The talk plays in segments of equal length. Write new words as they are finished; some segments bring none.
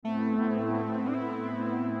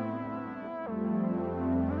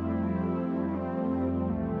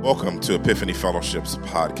Welcome to Epiphany Fellowship's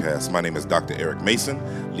podcast. My name is Dr. Eric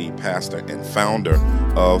Mason, lead pastor and founder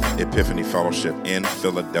of Epiphany Fellowship in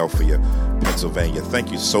Philadelphia, Pennsylvania.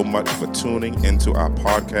 Thank you so much for tuning into our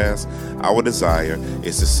podcast. Our desire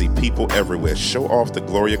is to see people everywhere show off the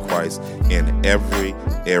glory of Christ in every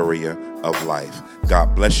area of life.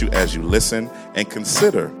 God bless you as you listen, and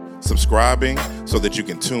consider subscribing so that you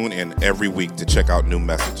can tune in every week to check out new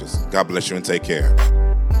messages. God bless you and take care.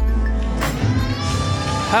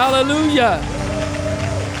 Hallelujah.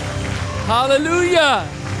 Hallelujah.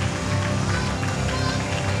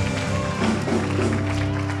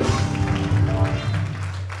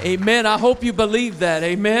 Amen. I hope you believe that.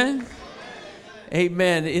 Amen.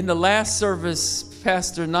 Amen. In the last service,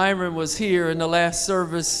 Pastor Nyman was here in the last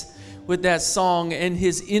service with that song, and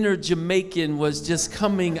his inner Jamaican was just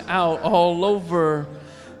coming out all over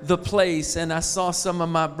the place. And I saw some of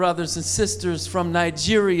my brothers and sisters from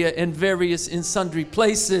Nigeria and various and sundry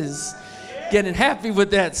places getting happy with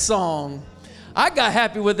that song. I got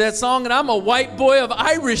happy with that song, and I'm a white boy of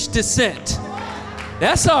Irish descent.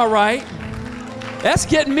 That's all right. That's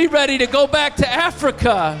getting me ready to go back to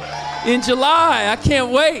Africa in July. I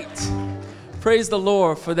can't wait. Praise the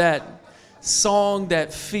Lord for that song,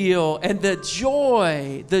 that feel, and the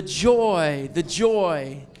joy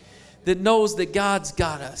that knows that God's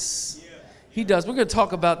got us. He does. We're going to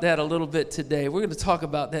talk about that a little bit today.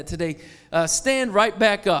 Stand right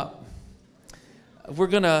back up. We're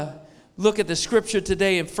going to look at the scripture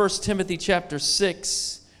today in 1 Timothy chapter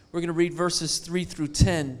 6. We're going to read verses 3 through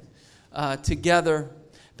 10 together.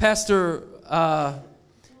 Pastor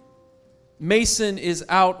Mason is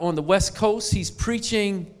out on the West Coast. He's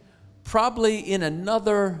preaching probably in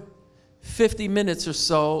another 50 minutes or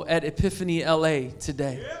so at Epiphany LA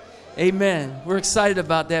today. Amen. We're excited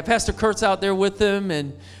about that. Pastor Kurt's out there with him,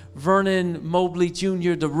 and Vernon Mobley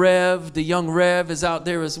Jr., the young Rev, is out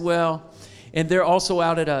there as well. And they're also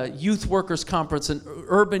out at a youth workers conference, an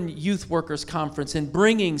urban youth workers conference, and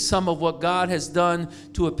bringing some of what God has done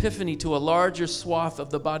to Epiphany to a larger swath of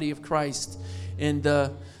the body of Christ, and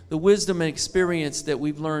the wisdom and experience that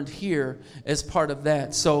we've learned here as part of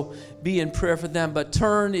that. So be in prayer for them. But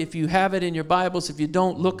turn, if you have it in your Bibles. If you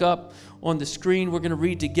don't, look up on the screen. We're going to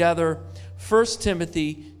read together 1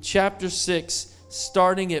 Timothy chapter 6,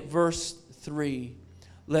 starting at verse 3.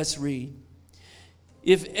 Let's read.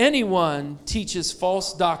 If anyone teaches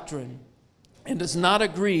false doctrine and does not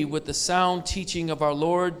agree with the sound teaching of our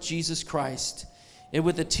Lord Jesus Christ and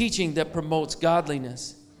with the teaching that promotes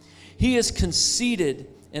godliness, he is conceited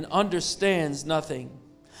and understands nothing,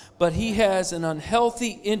 but he has an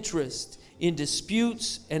unhealthy interest in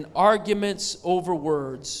disputes and arguments over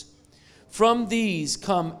words. From these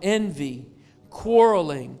come envy,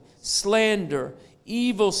 quarreling, slander,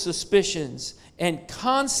 evil suspicions, and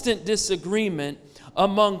constant disagreement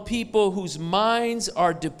among people whose minds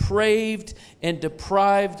are depraved and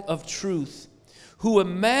deprived of truth, who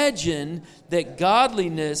imagine that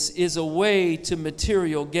godliness is a way to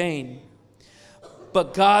material gain.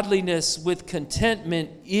 But godliness with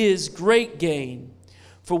contentment is great gain.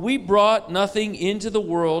 For we brought nothing into the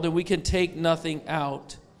world, and we can take nothing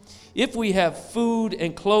out. If we have food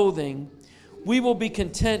and clothing, we will be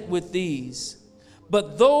content with these.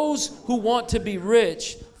 But those who want to be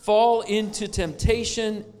rich fall into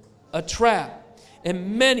temptation, a trap,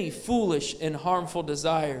 and many foolish and harmful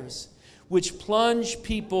desires, which plunge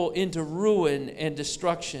people into ruin and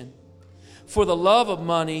destruction. For the love of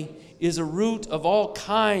money is a root of all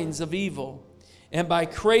kinds of evil, and by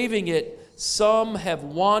craving it, some have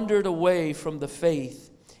wandered away from the faith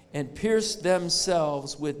and pierced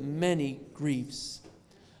themselves with many griefs.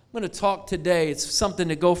 I'm going to talk today. It's something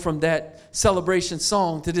to go from that celebration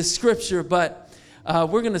song to this scripture, but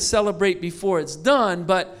we're going to celebrate before it's done.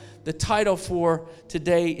 But the title for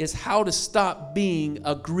today is How to Stop Being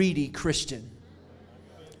a Greedy Christian.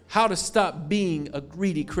 How to stop being a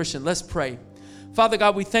greedy Christian. Let's pray. Father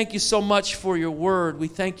God, we thank you so much for your word. We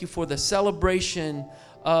thank you for the celebration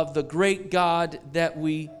of the great God that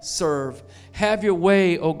we serve. Have your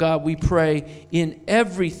way, oh God, we pray, in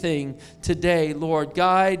everything today, Lord.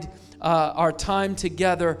 Guide our time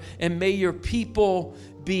together, and may your people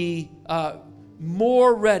be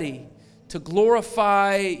more ready to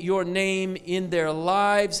glorify your name in their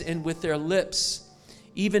lives and with their lips,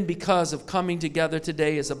 even because of coming together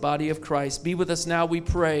today as a body of Christ. Be with us now, we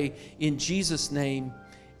pray, in Jesus' name,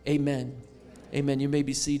 amen. Amen. You may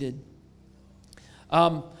be seated.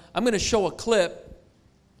 I'm going to show a clip.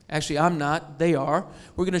 Actually, I'm not. They are.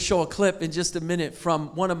 We're going to show a clip in just a minute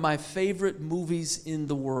from one of my favorite movies in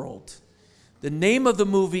the world. The name of the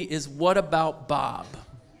movie is What About Bob?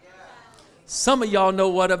 Some of y'all know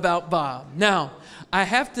What About Bob. Now, I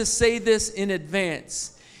have to say this in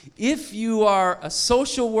advance. If you are a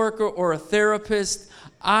social worker or a therapist,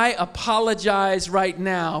 I apologize right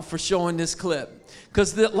now for showing this clip,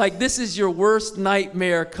 because this is your worst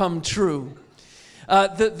nightmare come true.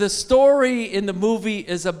 The story in the movie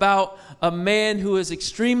is about a man who is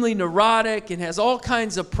extremely neurotic and has all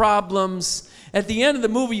kinds of problems. At the end of the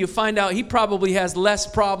movie, you find out he probably has less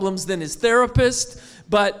problems than his therapist,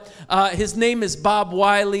 but his name is Bob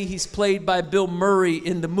Wiley. He's played by Bill Murray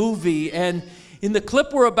in the movie. And in the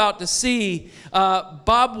clip we're about to see,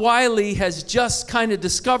 Bob Wiley has just kind of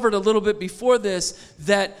discovered a little bit before this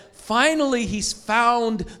that finally he's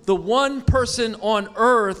found the one person on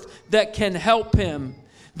earth that can help him,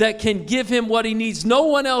 that can give him what he needs. No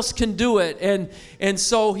one else can do it. And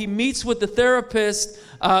so he meets with the therapist,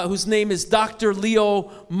 whose name is Dr.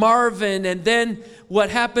 Leo Marvin. And then what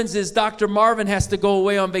happens is Dr. Marvin has to go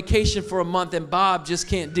away on vacation for a month, and Bob just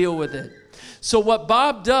can't deal with it. So what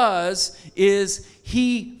Bob does is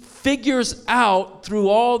he figures out through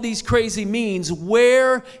all these crazy means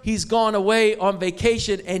where he's gone away on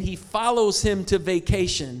vacation, and he follows him to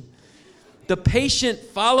vacation. The patient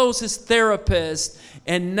follows his therapist,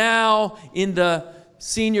 and now in the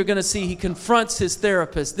scene you're going to see, he confronts his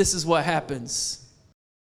therapist. This is what happens.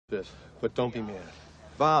 But don't be mad.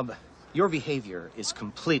 Bob, your behavior is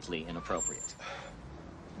completely inappropriate.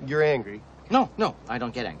 You're angry. No, I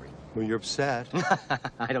don't get angry. Well, you're upset.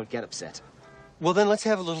 I don't get upset. Well, then let's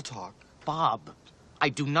have a little talk. Bob, I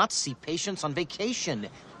do not see patients on vacation,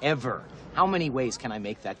 ever. How many ways can I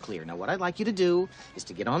make that clear? Now, what I'd like you to do is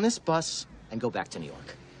to get on this bus and go back to New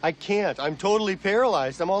York. I can't. I'm totally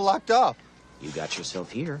paralyzed. I'm all locked up. You got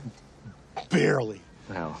yourself here. Barely.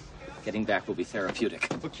 Well, getting back will be therapeutic.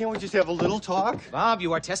 But can't we just have a little talk? Bob,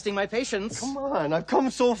 you are testing my patience. Come on, I've come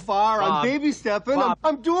so far. Bob, I'm baby stepping. Bob.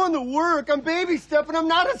 I'm doing the work. I'm baby stepping. I'm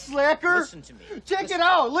not a slacker. Listen to me. Check Listen. it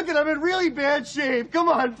out. Look at I'm in really bad shape. Come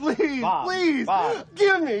on, please, Bob, please. Bob.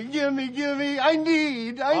 Give me. I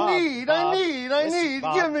need. Bob. Listen,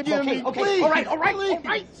 Bob. Give me, Okay, please. all right.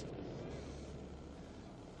 Please.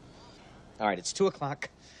 All right, it's 2 o'clock.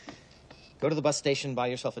 Go to the bus station, buy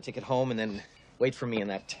yourself a ticket home, and then wait for me in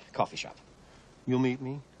that coffee shop. You'll meet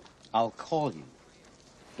me? I'll call you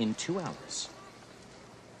in 2 hours.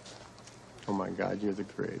 Oh, my God, you're the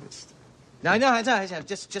greatest. No,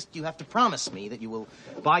 just you have to promise me that you will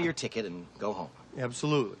buy your ticket and go home.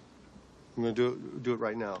 Absolutely. I'm going to do it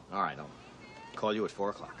right now. All right, I'll call you at 4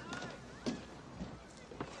 o'clock.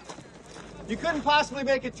 You couldn't possibly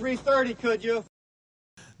make it 3:30, could you?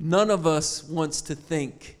 None of us wants to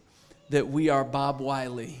think that we are Bob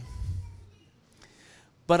Wiley.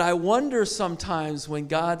 But I wonder sometimes when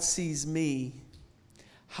God sees me,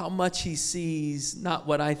 how much he sees not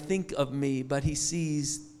what I think of me, but he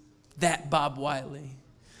sees that Bob Wiley.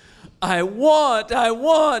 I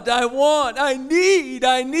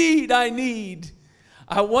need.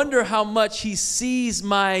 I wonder how much he sees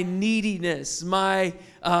my neediness, my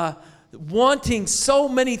wanting so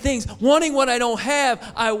many things, wanting what I don't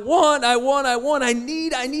have. I want. I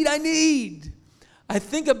need. I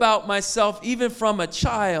think about myself even from a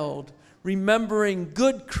child, remembering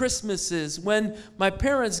good Christmases when my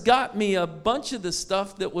parents got me a bunch of the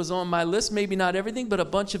stuff that was on my list, maybe not everything, but a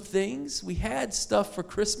bunch of things. We had stuff for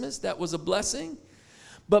Christmas. That was a blessing.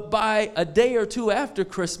 But by a day or two after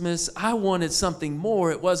Christmas, I wanted something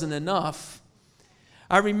more. It wasn't enough.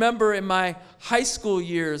 I remember in my high school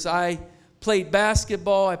years, I played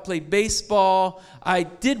basketball, I played baseball, I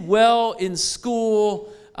did well in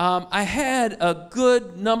school. I had a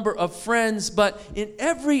good number of friends, but in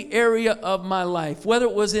every area of my life, whether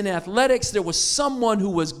it was in athletics, there was someone who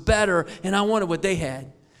was better, and I wanted what they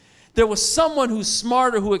had. There was someone who's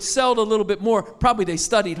smarter, who excelled a little bit more. Probably they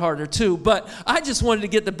studied harder too, but I just wanted to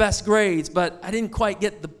get the best grades, but I didn't quite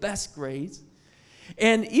get the best grades.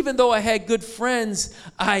 And even though I had good friends,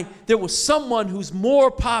 there was someone who's more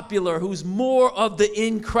popular, who's more of the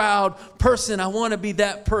in-crowd person. I want to be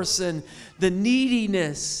that person. The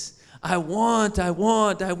neediness. I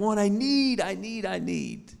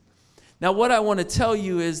need. Now, what I want to tell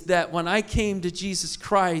you is that when I came to Jesus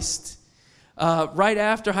Christ, right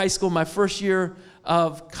after high school, my first year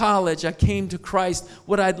of college, I came to Christ.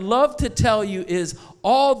 What I'd love to tell you is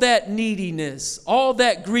all that neediness, all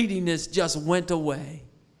that greediness just went away.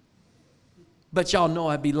 But y'all know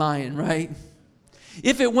I'd be lying, right?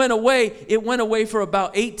 If it went away for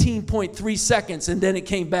about 18.3 seconds, and then it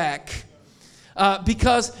came back.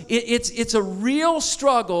 Because it's a real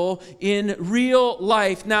struggle in real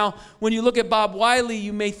life. Now, when you look at Bob Wiley,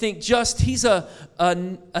 you may think he's a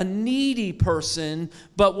needy person,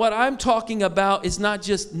 but what I'm talking about is not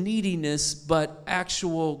just neediness, but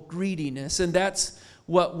actual greediness. And that's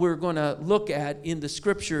what we're going to look at in the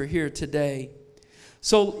scripture here today.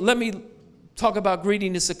 So let me talk about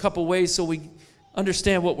greediness a couple ways so we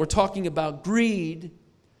understand what we're talking about. Greed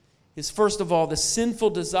is, first of all, the sinful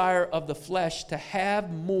desire of the flesh to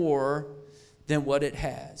have more than what it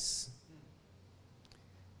has.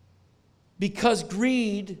 Because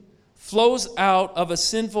greed flows out of a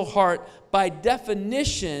sinful heart, by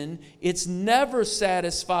definition, it's never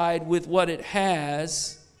satisfied with what it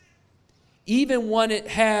has, even when it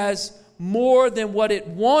has more than what it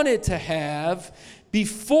wanted to have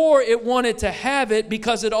before it wanted to have it,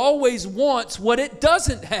 because it always wants what it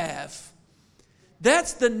doesn't have.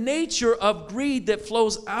 That's the nature of greed that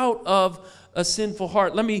flows out of a sinful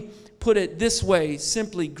heart. Let me put it this way,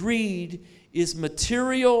 simply: greed is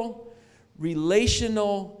material,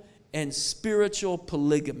 relational, and spiritual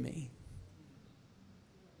polygamy.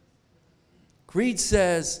 Greed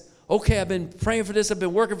says, okay, I've been praying for this, I've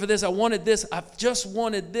been working for this, I wanted this, I've just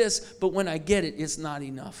wanted this, but when I get it, it's not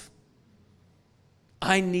enough.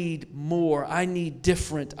 I need more, I need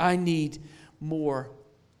different, I need more.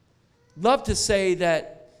 Love to say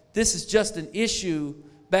that this is just an issue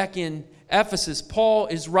back in Ephesus. Paul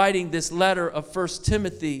is writing this letter of 1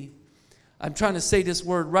 Timothy. I'm trying to say this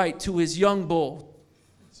word right, to his young bull.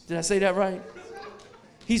 Did I say that right?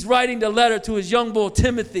 He's writing the letter to his young bull,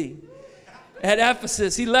 Timothy, at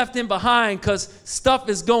Ephesus. He left him behind because stuff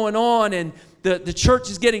is going on and the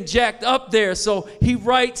church is getting jacked up there. So he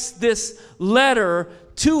writes this letter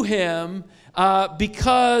to him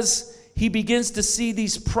because he begins to see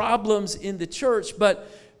these problems in the church. But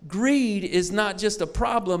greed is not just a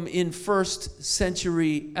problem in first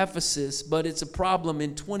century Ephesus, but it's a problem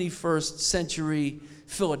in 21st century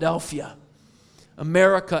Philadelphia,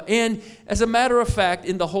 America, and as a matter of fact,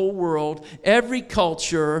 in the whole world. Every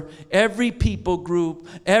culture, every people group,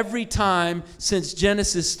 every time since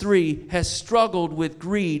Genesis 3 has struggled with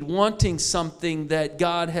greed, wanting something that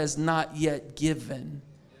God has not yet given.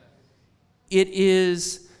 It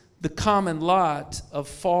is the common lot of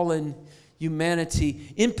fallen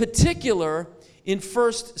humanity. In particular, in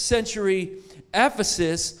first century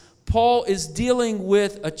Ephesus, Paul is dealing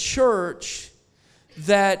with a church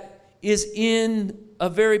that is in a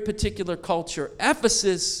very particular culture.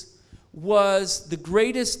 Ephesus was the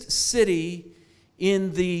greatest city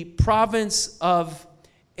in the province of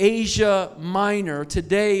Asia Minor.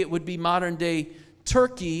 Today it would be modern day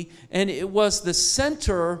Turkey, and it was the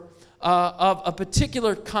center of a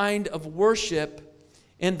particular kind of worship,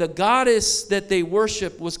 and the goddess that they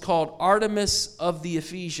worshiped was called Artemis of the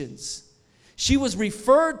Ephesians. She was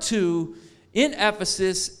referred to in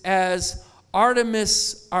Ephesus as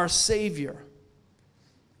Artemis, our Savior.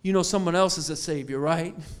 You know someone else is a Savior,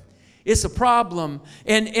 right? It's a problem.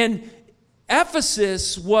 And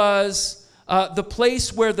Ephesus was the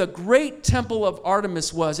place where the great temple of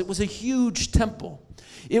Artemis was. It was a huge temple.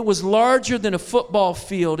 It was larger than a football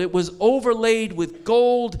field. It was overlaid with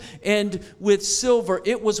gold and with silver.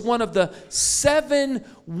 It was one of the 7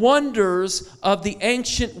 wonders of the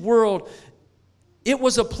ancient world. It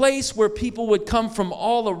was a place where people would come from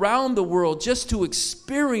all around the world just to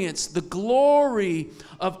experience the glory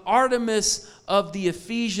of Artemis of the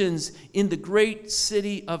Ephesians in the great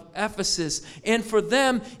city of Ephesus. And for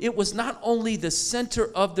them, it was not only the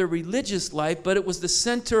center of their religious life, but it was the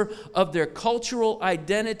center of their cultural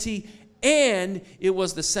identity, and it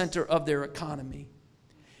was the center of their economy.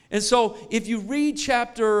 And so if you read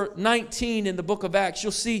chapter 19 in the book of Acts,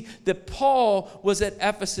 you'll see that Paul was at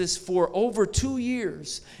Ephesus for over 2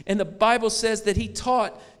 years. And the Bible says that he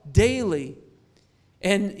taught daily.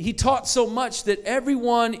 And he taught so much that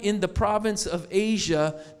everyone in the province of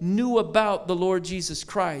Asia knew about the Lord Jesus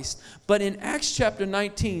Christ. But in Acts chapter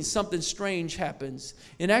 19, something strange happens.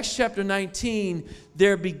 In Acts chapter 19,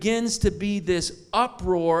 there begins to be this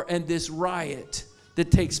uproar and this riot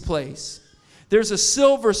that takes place. There's a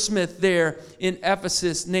silversmith there in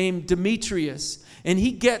Ephesus named Demetrius, and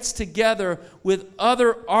he gets together with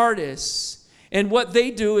other artists. And what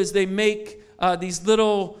they do is they make these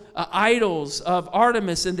little idols of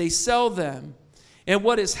Artemis, and they sell them. And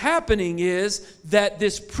what is happening is that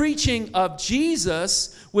this preaching of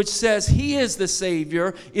Jesus, which says he is the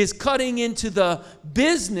Savior, is cutting into the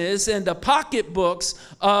business and the pocketbooks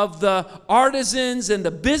of the artisans and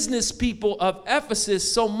the business people of Ephesus,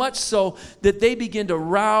 so much so that they begin to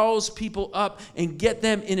rouse people up and get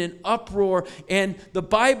them in an uproar. And the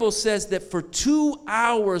Bible says that for 2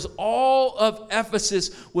 hours, all of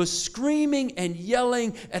Ephesus was screaming and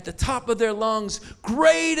yelling at the top of their lungs,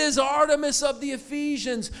 "Great is Artemis of the Ephesians!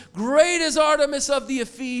 Great is Artemis of the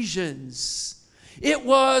Ephesians!" It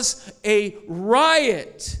was a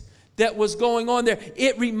riot that was going on there.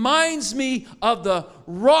 It reminds me of the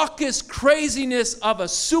raucous craziness of a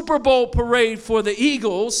Super Bowl parade for the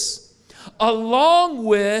Eagles, along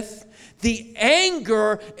with the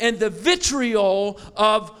anger and the vitriol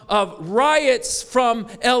of riots from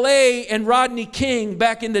L.A. and Rodney King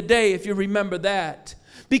back in the day, if you remember that.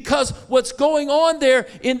 Because what's going on there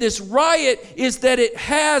in this riot is that it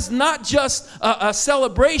has not just a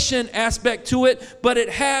celebration aspect to it, but it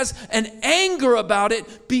has an anger about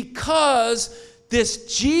it, because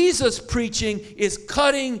this Jesus preaching is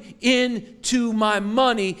cutting into my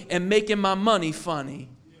money and making my money funny.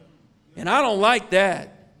 And I don't like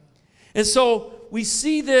that. And so we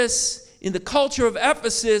see this in the culture of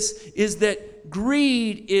Ephesus, is that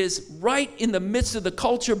greed is right in the midst of the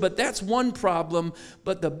culture, but that's one problem.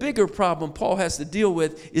 But the bigger problem Paul has to deal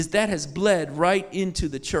with is that has bled right into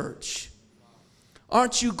the church.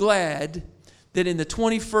 Aren't you glad that in the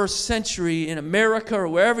 21st century in America or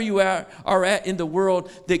wherever you are at in the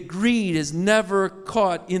world, that greed is never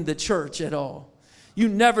caught in the church at all? You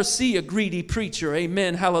never see a greedy preacher.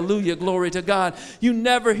 Amen. Hallelujah. Glory to God. You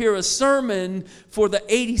never hear a sermon for the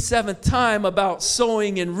 87th time about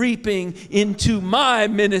sowing and reaping into my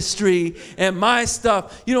ministry and my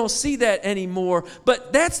stuff. You don't see that anymore.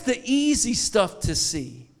 But that's the easy stuff to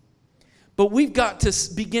see. But we've got to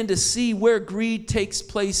begin to see where greed takes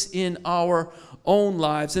place in our own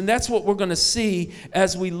lives. And that's what we're going to see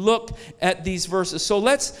as we look at these verses. So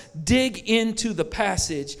let's dig into the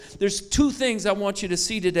passage. There's two things I want you to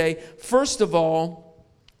see today. First of all,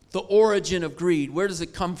 the origin of greed. Where does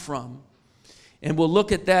it come from? And we'll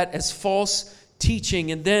look at that as false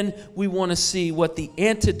teaching. And then we want to see what the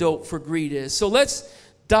antidote for greed is. So let's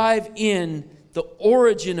dive in the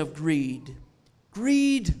origin of greed.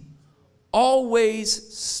 Greed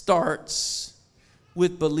always starts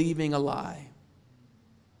with believing a lie.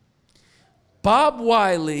 Bob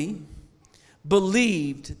Wiley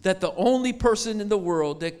believed that the only person in the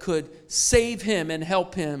world that could save him and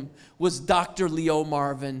help him was Dr. Leo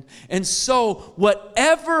Marvin. And so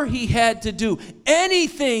whatever he had to do,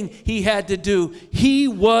 anything he had to do, he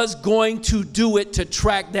was going to do it to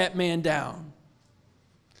track that man down.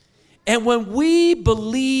 And when we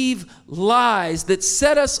believe lies that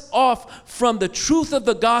set us off from the truth of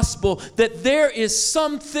the gospel, that there is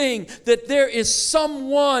something, that there is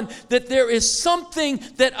someone, that there is something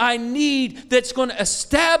that I need that's going to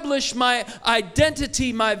establish my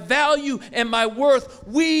identity, my value, and my worth,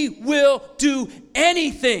 we will do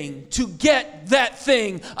anything to get that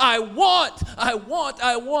thing. I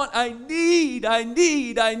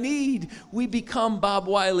need. We become Bob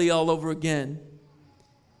Wiley all over again.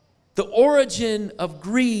 The origin of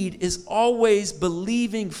greed is always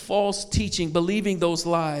believing false teaching, believing those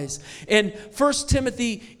lies. And 1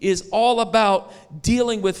 Timothy is all about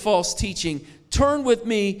dealing with false teaching. Turn with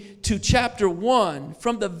me to chapter 1,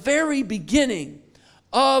 from the very beginning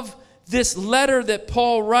of this letter that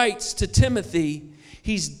Paul writes to Timothy.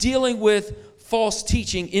 He's dealing with false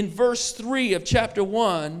teaching. In verse 3 of chapter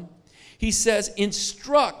 1, he says,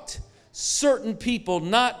 "Instruct certain people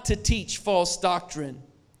not to teach false doctrine,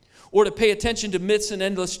 or to pay attention to myths and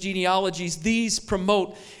endless genealogies. These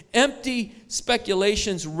promote empty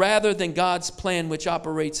speculations rather than God's plan, which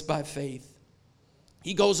operates by faith."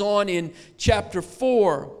 He goes on in chapter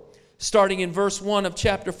 4, starting in verse 1 of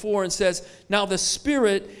chapter 4, and says, "Now the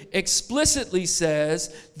Spirit explicitly says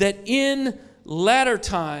that in latter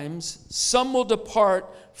times some will depart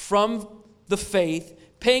from the faith,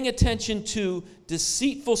 paying attention to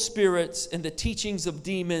deceitful spirits and the teachings of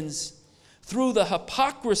demons, through the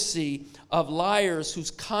hypocrisy of liars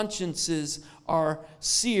whose consciences are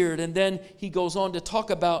seared." And then he goes on to talk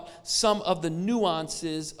about some of the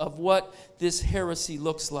nuances of what this heresy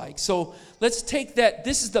looks like. So let's take that.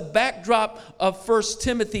 This is the backdrop of 1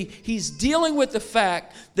 Timothy. He's dealing with the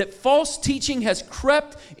fact that false teaching has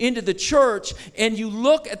crept into the church. And you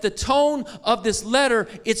look at the tone of this letter,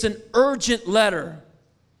 it's an urgent letter.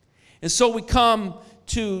 And so we come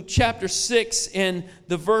to chapter 6 and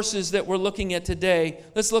the verses that we're looking at today.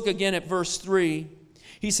 Let's look again at verse 3.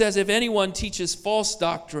 He says, "If anyone teaches false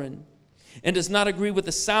doctrine and does not agree with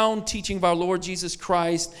the sound teaching of our Lord Jesus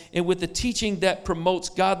Christ and with the teaching that promotes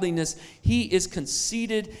godliness, he is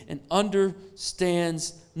conceited and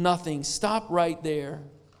understands nothing." Stop right there.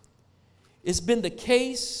 It's been the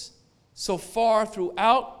case so far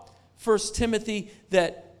throughout 1 Timothy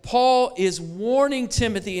that Paul is warning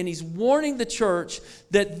Timothy, and he's warning the church,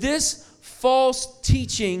 that this false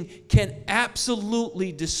teaching can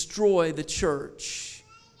absolutely destroy the church.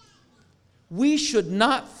 We should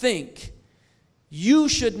not think, you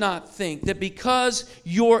should not think, that because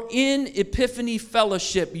you're in Epiphany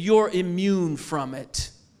Fellowship, you're immune from it.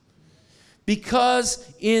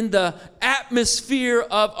 Because in the atmosphere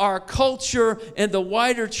of our culture and the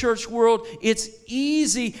wider church world, it's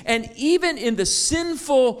easy, and even in the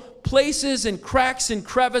sinful places and cracks and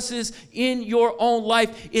crevices in your own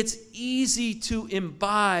life, it's easy to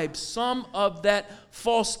imbibe some of that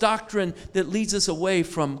false doctrine that leads us away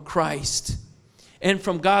from Christ and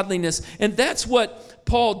from godliness. And that's what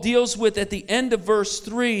Paul deals with at the end of verse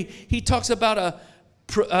 3. He talks about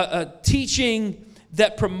a teaching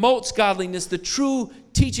that promotes godliness. The true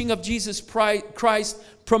teaching of Jesus Christ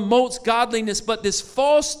promotes godliness, but this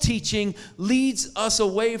false teaching leads us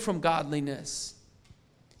away from godliness.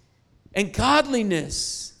 And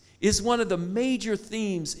godliness is one of the major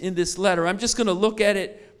themes in this letter. I'm just going to look at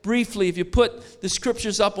it briefly if you put the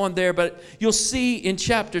scriptures up on there, but you'll see in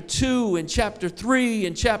chapter 2 and chapter 3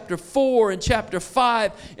 and chapter 4 and chapter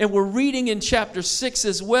 5, and we're reading in chapter 6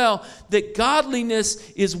 as well, that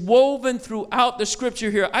godliness is woven throughout the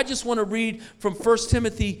scripture here. I just want to read from 1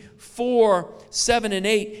 Timothy 4, 7 and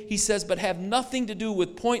 8. He says, "But have nothing to do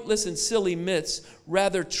with pointless and silly myths.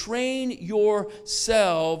 Rather, train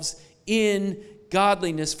yourselves in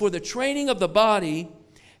godliness. For the training of the body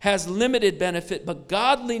has limited benefit, but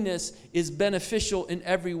godliness is beneficial in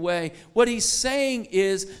every way." What he's saying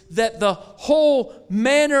is that the whole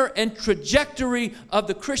manner and trajectory of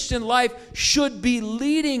the Christian life should be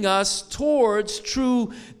leading us towards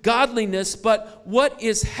true godliness. But what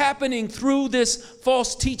is happening through this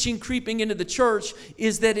false teaching creeping into the church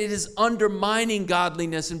is that it is undermining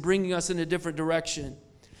godliness and bringing us in a different direction.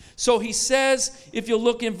 So he says, if you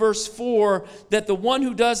look in verse 4, that the one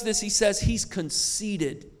who does this, he says, he's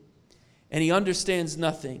conceited and he understands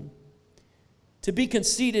nothing. To be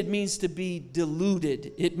conceited means to be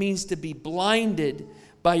deluded. It means to be blinded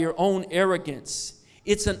by your own arrogance.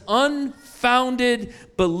 It's an unfounded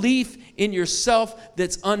belief in yourself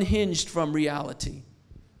that's unhinged from reality.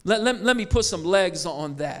 Let me put some legs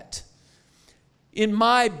on that. In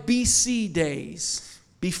my BC days,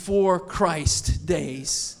 before Christ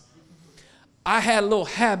days, I had a little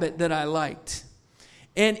habit that I liked.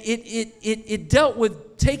 And it dealt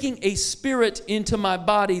with taking a spirit into my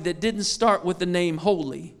body that didn't start with the name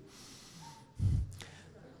holy.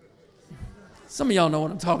 Some of y'all know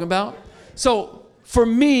what I'm talking about. So for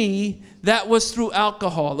me, that was through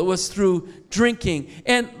alcohol. It was through drinking.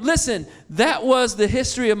 And listen, that was the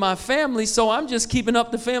history of my family, so I'm just keeping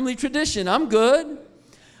up the family tradition. I'm good.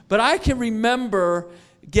 But I can remember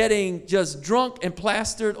getting just drunk and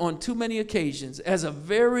plastered on too many occasions as a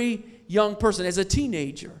very young person, as a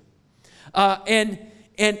teenager.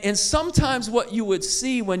 And sometimes what you would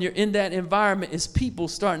see when you're in that environment is people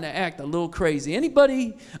starting to act a little crazy.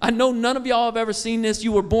 Anybody, I know none of y'all have ever seen this.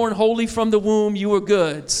 You were born holy from the womb. You were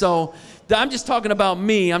good. So I'm just talking about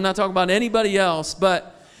me. I'm not talking about anybody else.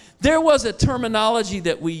 But there was a terminology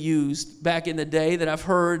that we used back in the day that I've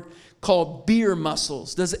heard called beer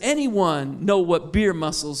muscles. Does anyone know what beer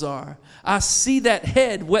muscles are? I see that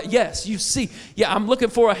head. Well, yes, you see. Yeah, I'm looking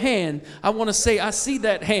for a hand. I want to say I see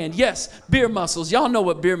that hand. Yes, beer muscles. Y'all know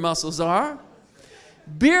what beer muscles are.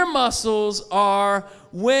 Beer muscles are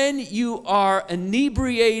when you are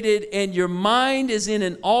inebriated and your mind is in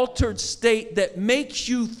an altered state that makes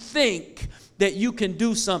you think that you can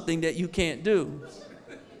do something that you can't do.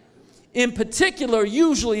 In particular,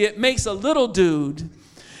 usually it makes a little dude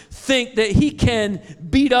think that he can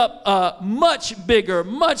beat up a much bigger,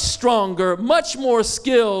 much stronger, much more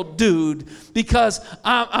skilled dude because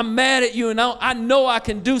I'm mad at you and I know I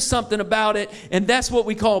can do something about it, and that's what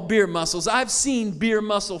we call beer muscles. I've seen beer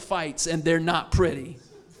muscle fights and they're not pretty.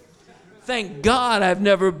 Thank God I've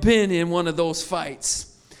never been in one of those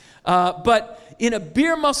fights. But in a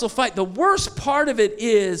beer muscle fight, the worst part of it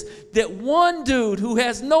is that one dude who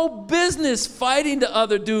has no business fighting the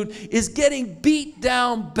other dude is getting beat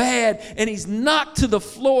down bad and he's knocked to the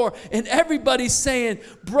floor and everybody's saying,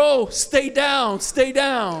 "Bro, stay down, stay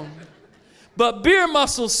down." But beer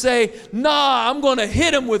muscles say, "Nah, I'm going to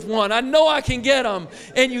hit him with one. I know I can get him."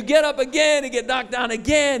 And you get up again and get knocked down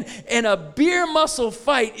again. And a beer muscle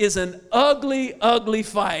fight is an ugly, ugly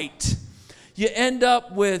fight. You end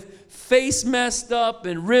up with face messed up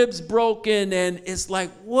and ribs broken, and it's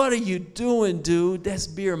like, what are you doing, dude? That's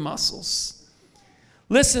beer muscles.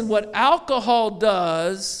 Listen, what alcohol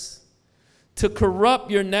does to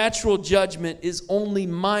corrupt your natural judgment is only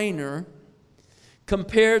minor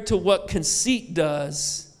compared to what conceit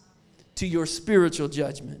does to your spiritual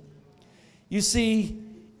judgment. You see,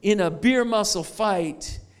 in a beer muscle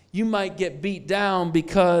fight, you might get beat down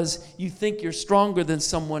because you think you're stronger than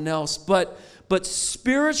someone else, but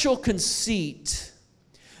spiritual conceit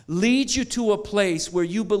leads you to a place where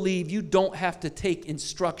you believe you don't have to take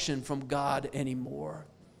instruction from God anymore.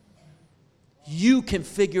 You can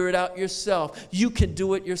figure it out yourself. You can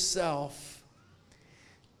do it yourself.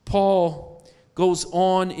 Paul goes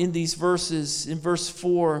on in these verses. In verse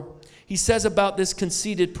 4, he says about this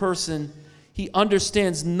conceited person, he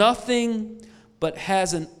understands nothing but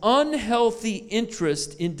has an unhealthy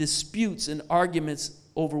interest in disputes and arguments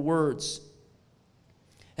over words.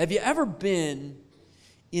 Have you ever been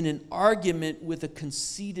in an argument with a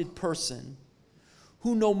conceited person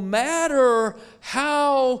who, no matter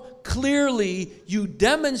how clearly you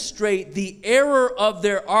demonstrate the error of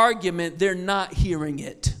their argument, they're not hearing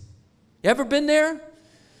it? You ever been there?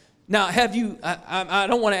 Now, have you, I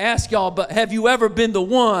don't want to ask y'all, but have you ever been the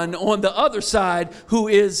one on the other side who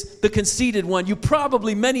is the conceited one? You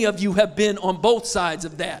probably, many of you have been on both sides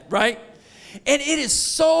of that, right? And it is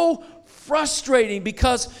so frustrating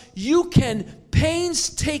because you can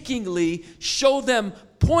painstakingly show them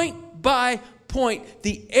point by point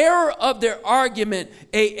the error of their argument,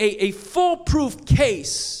 a foolproof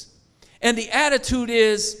case, and the attitude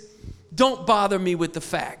is, don't bother me with the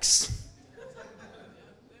facts.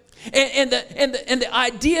 And the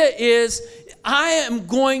idea is, I am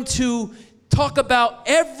going to talk about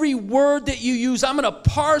every word that you use. I'm going to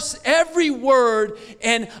parse every word,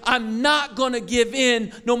 and I'm not going to give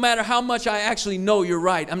in no matter how much I actually know you're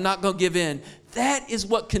right. I'm not going to give in. That is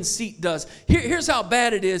what conceit does. Here's how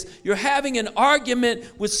bad it is. You're having an argument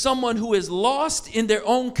with someone who is lost in their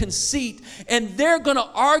own conceit, and they're going to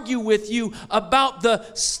argue with you about the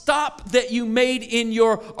stop that you made in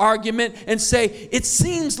your argument and say, it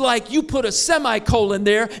seems like you put a semicolon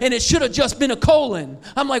there and it should have just been a colon.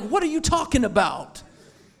 I'm like, what are you talking about?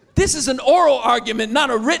 This is an oral argument, not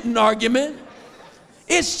a written argument.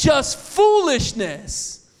 It's just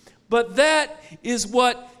foolishness. But that is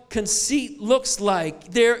what conceit looks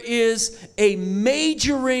like. There is a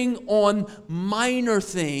majoring on minor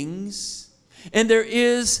things, and there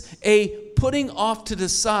is a putting off to the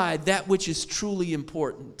side that which is truly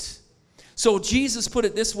important. So Jesus put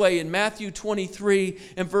it this way in Matthew 23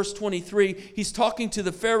 and verse 23. He's talking to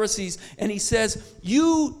the Pharisees, and he says,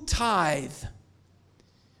 you tithe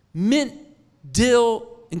mint,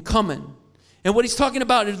 dill, and cumin. And what he's talking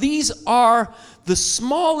about is these are the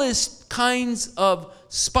smallest kinds of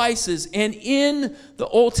spices. And in the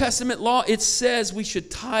Old Testament law, it says we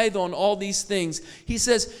should tithe on all these things. He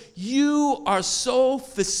says, you are so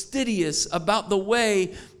fastidious about the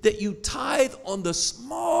way that you tithe on the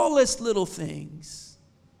smallest little things.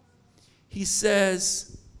 He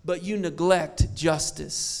says, but you neglect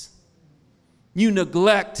justice. You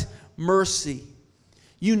neglect mercy.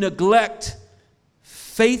 You neglect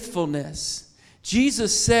faithfulness.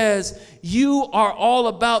 Jesus says you are all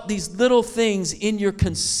about these little things in your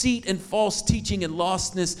conceit and false teaching and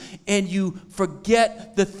lostness, and you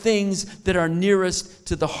forget the things that are nearest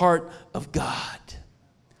to the heart of God.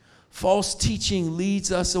 False teaching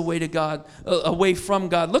leads us away to God, away from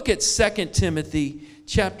God. Look at 2 Timothy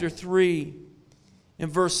chapter 3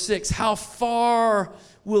 and verse 6. How far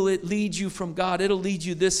will it lead you from God? It'll lead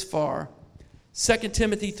you this far. 2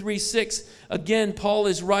 Timothy 3:6, again, Paul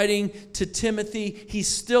is writing to Timothy. He's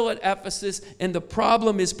still at Ephesus, and the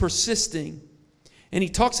problem is persisting. And he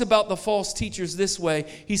talks about the false teachers this way.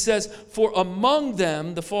 He says, for among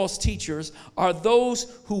them, the false teachers, are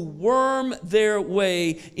those who worm their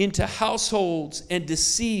way into households and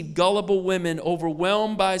deceive gullible women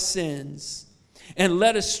overwhelmed by sins and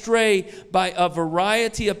led astray by a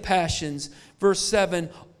variety of passions. Verse 7,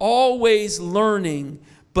 always learning,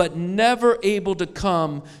 but never able to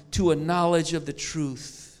come to a knowledge of the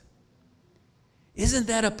truth. Isn't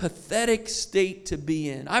that a pathetic state to be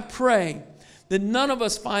in? I pray that none of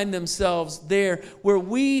us find themselves there where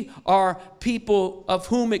we are people of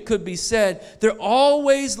whom it could be said, they're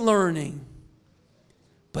always learning,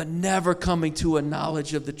 but never coming to a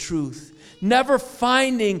knowledge of the truth. Never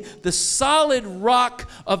finding the solid rock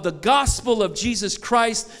of the gospel of Jesus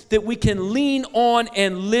Christ that we can lean on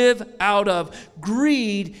and live out of.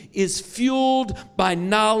 Greed is fueled by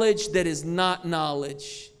knowledge that is not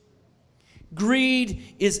knowledge.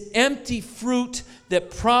 Greed is empty fruit that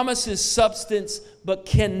promises substance but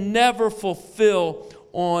can never fulfill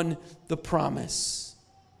on the promise.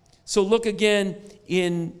 So look again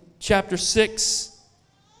in chapter 6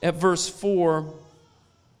 at verse 4.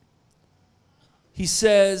 He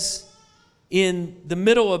says in the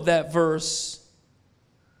middle of that verse,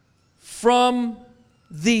 from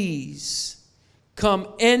these come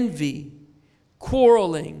envy,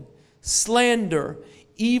 quarreling, slander,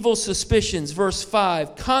 evil suspicions. Verse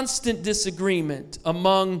 5, constant disagreement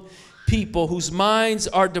among people whose minds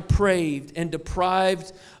are depraved and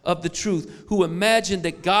deprived of the truth, who imagine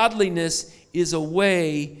that godliness is a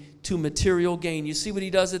way to material gain. You see what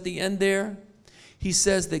he does at the end there? he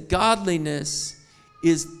says that godliness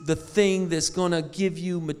is the thing that's going to give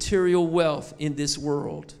you material wealth in this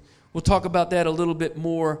world. We'll talk about that a little bit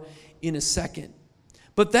more in a second.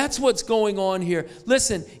 But that's what's going on here.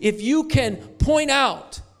 Listen, if you can point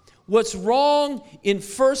out what's wrong in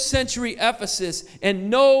first century Ephesus and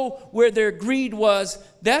know where their greed was,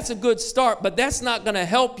 that's a good start, but that's not going to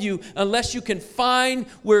help you unless you can find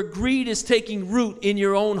where greed is taking root in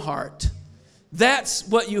your own heart. That's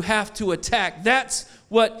what you have to attack. That's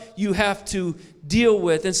what you have to deal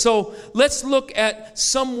with. And so let's look at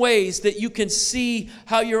some ways that you can see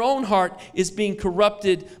how your own heart is being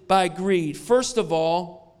corrupted by greed. First of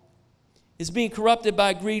all, it's being corrupted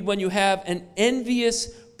by greed when you have an envious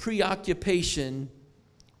preoccupation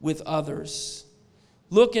with others.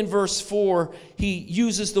 Look in verse 4, he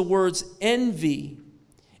uses the words envy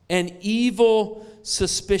and evil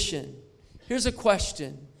suspicion. Here's a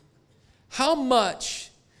question. How much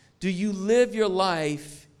do you live your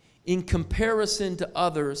life in comparison to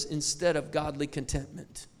others instead of godly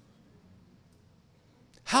contentment?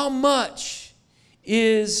 How much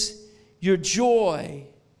is your joy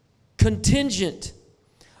contingent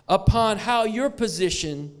upon how your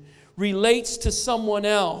position relates to someone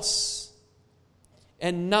else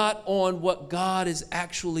and not on what God is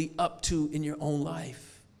actually up to in your own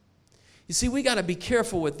life? You see, we got to be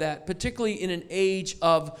careful with that, particularly in an age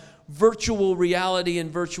of virtual reality and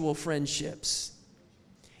virtual friendships.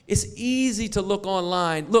 It's easy to look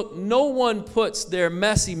online. Look, no one puts their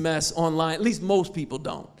messy mess online. At least most people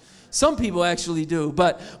don't. Some people actually do,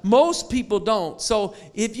 but most people don't. So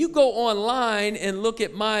if you go online and look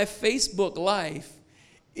at my Facebook life,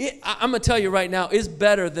 I'm going to tell you right now, it's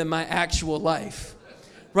better than my actual life.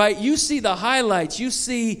 Right? You see the highlights. You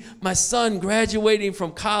see my son graduating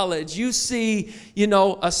from college. You see,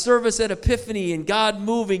 a service at Epiphany and God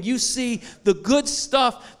moving. You see the good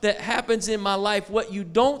stuff that happens in my life. What you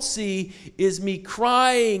don't see is me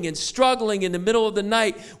crying and struggling in the middle of the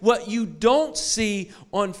night. What you don't see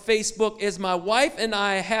on Facebook is my wife and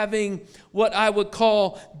I having what I would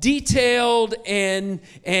call detailed and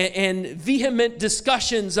vehement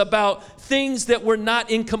discussions about things that we're not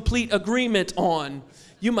in complete agreement on.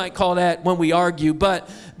 You might call that when we argue, but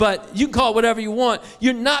you can call it whatever you want.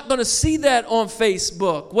 You're not going to see that on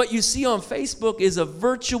Facebook. What you see on Facebook is a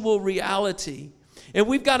virtual reality. And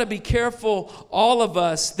we've got to be careful, all of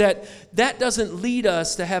us, that doesn't lead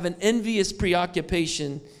us to have an envious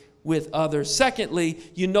preoccupation with others. Secondly,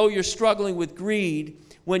 you're struggling with greed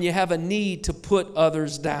when you have a need to put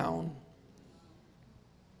others down.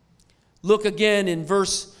 Look again in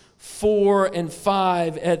verse 4 and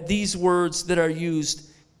 5 at these words that are used: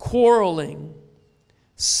 quarreling,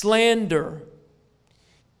 slander,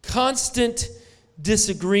 constant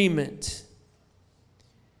disagreement.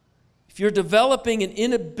 If you're developing an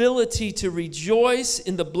inability to rejoice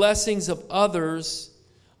in the blessings of others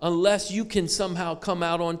unless you can somehow come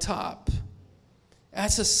out on top,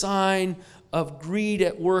 that's a sign of greed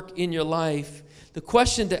at work in your life. The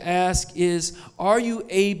question to ask is, are you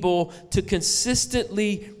able to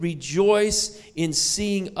consistently rejoice in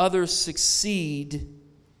seeing others succeed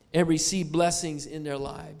and receive blessings in their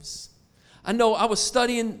lives? I know I was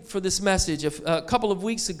studying for this message a couple of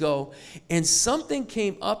weeks ago, and something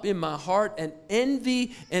came up in my heart, an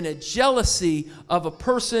envy and a jealousy of a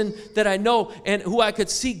person that I know and who I could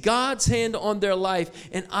see God's hand on their life.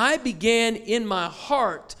 And I began in my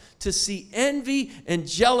heart to see envy and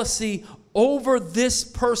jealousy over this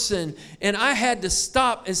person. And I had to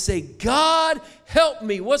stop and say, God, help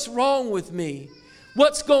me. What's wrong with me?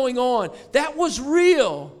 What's going on? That was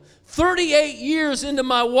real. 38 years into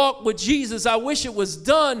my walk with Jesus, I wish it was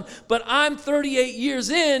done, but I'm 38 years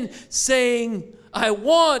in saying, I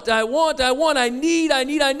want, I need.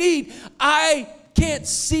 I can't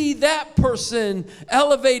see that person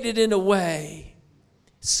elevated in a way.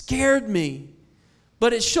 It scared me,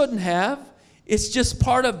 but it shouldn't have. It's just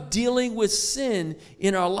part of dealing with sin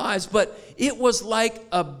in our lives. But it was like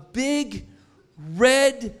a big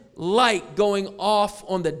red light going off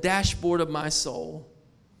on the dashboard of my soul.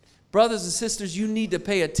 Brothers and sisters, you need to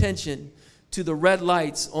pay attention to the red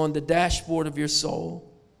lights on the dashboard of your soul.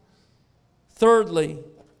 Thirdly,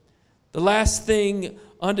 the last thing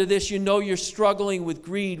under this, you're struggling with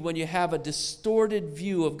greed when you have a distorted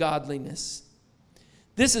view of godliness.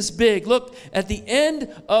 This is big. Look, at the end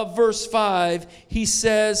of verse 5, he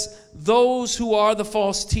says, those who are the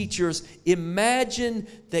false teachers imagine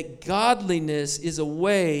that godliness is a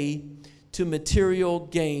way to material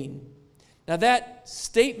gain. Now that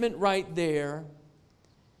statement right there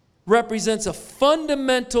represents a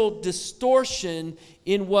fundamental distortion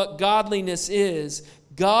in what godliness is.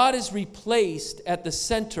 God is replaced at the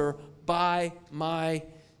center by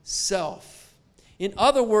myself. In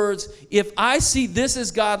other words, if I see this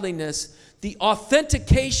as godliness, the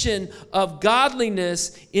authentication of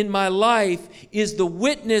godliness in my life is the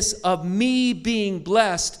witness of me being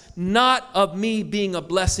blessed, not of me being a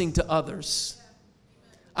blessing to others.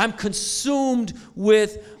 I'm consumed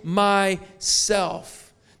with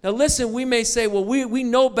myself. Now listen, we may say, well, we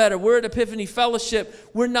know better. We're at Epiphany Fellowship.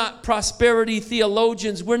 We're not prosperity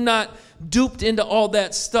theologians. We're not duped into all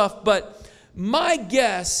that stuff. But my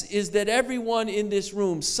guess is that everyone in this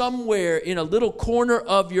room, somewhere in a little corner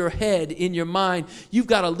of your head, in your mind, you've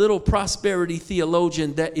got a little prosperity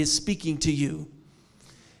theologian that is speaking to you.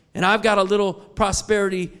 And I've got a little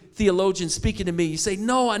prosperity theologian speaking to me. You say,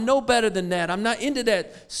 no, I know better than that. I'm not into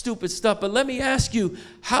that stupid stuff. But let me ask you,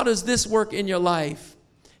 how does this work in your life?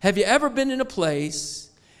 Have you ever been in a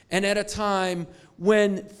place and at a time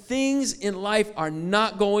when things in life are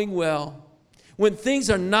not going well, when things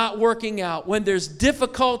are not working out, when there's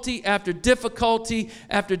difficulty after difficulty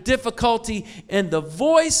after difficulty, and the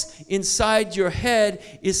voice inside your head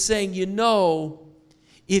is saying, you know,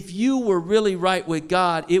 if you were really right with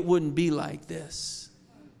God, it wouldn't be like this.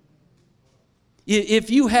 If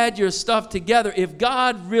you had your stuff together, if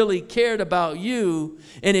God really cared about you,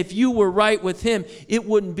 and if you were right with Him, it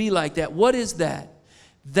wouldn't be like that. What is that?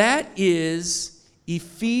 That is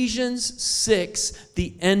Ephesians 6,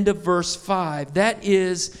 the end of verse 5. That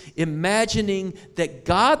is imagining that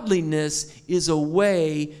godliness is a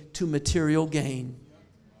way to material gain.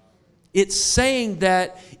 It's saying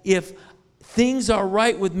that if things are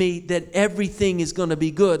right with me, that everything is going to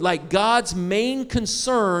be good. Like God's main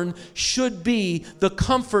concern should be the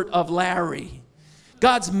comfort of Larry.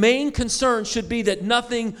 God's main concern should be that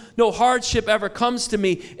no hardship ever comes to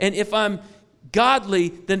me. And if I'm godly,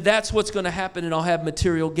 then that's what's going to happen, and I'll have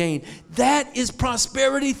material gain. That is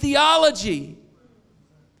prosperity theology.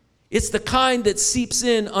 It's the kind that seeps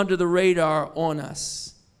in under the radar on us.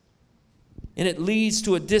 And it leads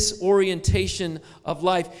to a disorientation of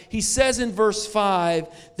life. He says in verse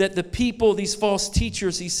 5 that the people, these false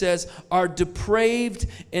teachers, he says, are depraved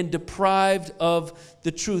and deprived of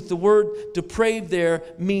the truth. The word depraved there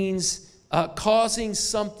means causing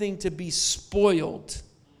something to be spoiled.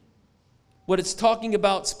 What it's talking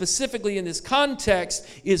about specifically in this context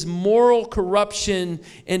is moral corruption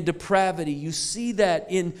and depravity. You see that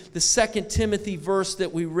in the 2 Timothy verse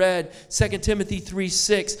that we read, 2 Timothy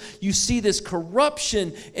 3:6. You see this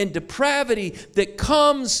corruption and depravity that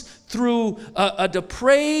comes through a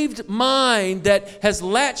depraved mind that has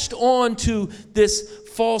latched on to this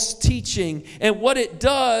false teaching. And what it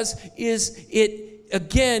does is it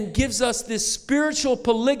again gives us this spiritual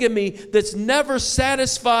polygamy that's never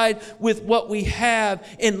satisfied with what we have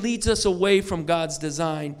and leads us away from God's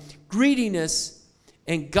design. Greediness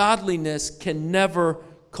and godliness can never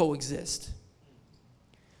coexist.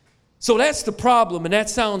 So that's the problem, and that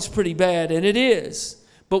sounds pretty bad, and it is.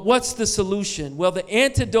 But what's the solution? Well, the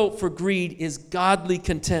antidote for greed is godly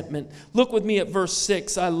contentment. Look with me at verse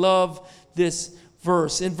 6. I love this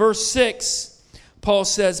verse. In verse 6, Paul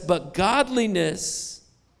says, but godliness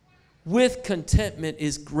with contentment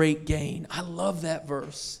is great gain. I love that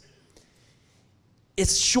verse.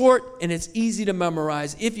 It's short and it's easy to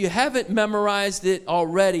memorize. If you haven't memorized it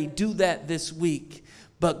already, do that this week.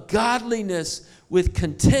 But godliness with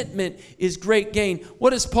contentment is great gain.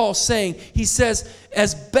 What is Paul saying? He says,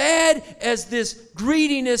 as bad as this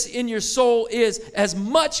greediness in your soul is, as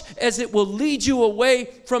much as it will lead you away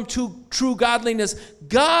from true godliness,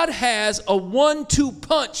 God has a 1-2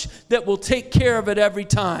 punch that will take care of it every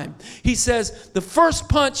time. He says the first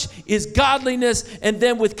punch is godliness, and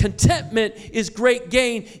then with contentment is great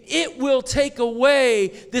gain. It will take away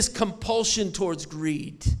this compulsion towards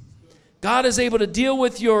greed. God is able to deal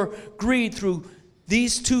with your greed through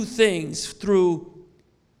these two things, through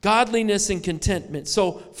godliness and contentment.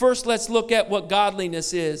 So first, let's look at what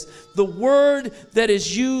godliness is. The word that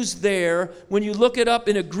is used there, when you look it up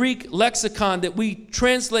in a Greek lexicon that we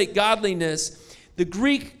translate godliness, the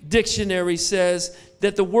Greek dictionary says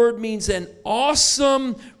that the word means an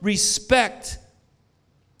awesome respect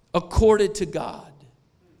accorded to God.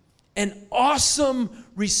 An awesome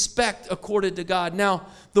respect accorded to God. Now,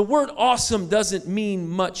 the word awesome doesn't mean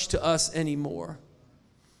much to us anymore.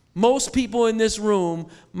 Most people in this room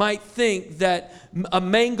might think that a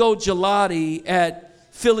mango gelati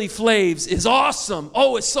at Philly Flav's is awesome.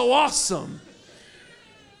 Oh, it's so awesome.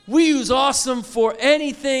 We use awesome for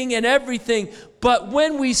anything and everything, but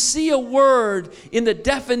when we see a word in the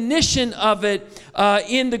definition of it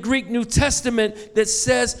in the Greek New Testament that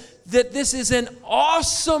says that this is an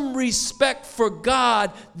awesome respect for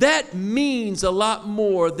God, that means a lot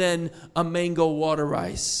more than a mango water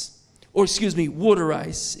ice. water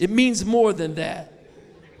ice. It means more than that.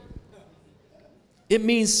 It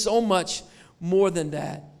means so much more than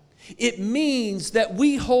that. It means that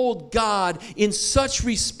we hold God in such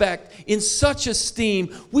respect, in such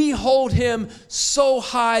esteem. We hold him so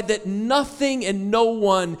high that nothing and no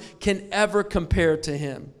one can ever compare to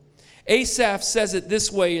him. Asaph says it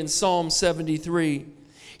this way in Psalm 73.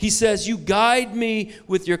 He says, "You guide me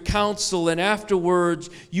with your counsel, and afterwards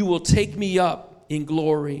you will take me up in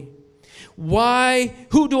glory.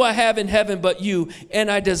 Who do I have in heaven but you? And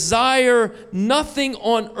I desire nothing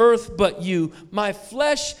on earth but you. My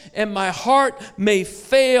flesh and my heart may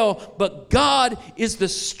fail, but God is the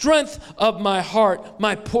strength of my heart,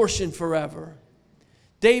 my portion forever."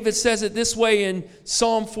 David says it this way in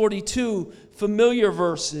Psalm 42, familiar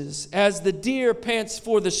verses. "As the deer pants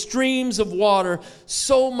for the streams of water,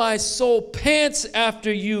 so my soul pants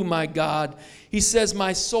after you, my God." He says,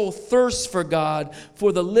 "My soul thirsts for God,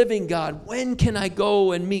 for the living God. When can I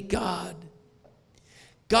go and meet God?"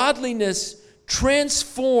 Godliness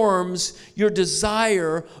transforms your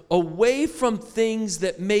desire away from things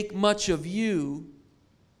that make much of you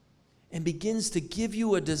and begins to give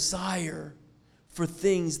you a desire for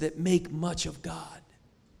things that make much of God.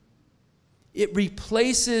 It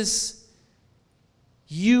replaces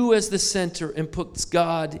you as the center and puts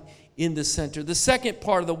God in the center. The second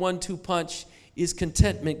part of the 1-2 punch is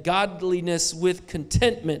contentment. Godliness with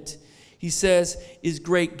contentment, he says, is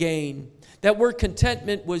great gain. That word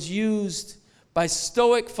contentment was used by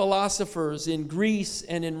Stoic philosophers in Greece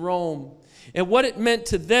and in Rome. And what it meant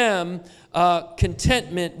to them,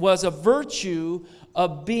 contentment, was a virtue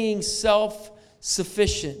of being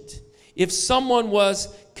self-sufficient. If someone was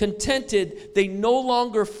contented, they no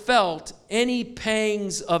longer felt any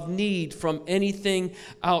pangs of need from anything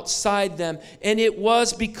outside them. And it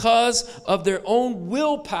was because of their own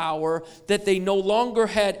willpower that they no longer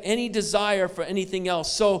had any desire for anything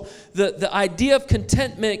else. So the idea of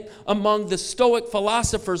contentment among the Stoic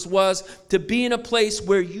philosophers was to be in a place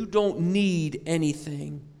where you don't need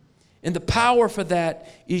anything. And the power for that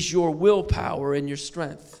is your willpower and your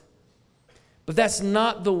strength. But that's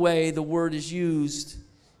not the way the word is used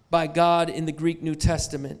by God in the Greek New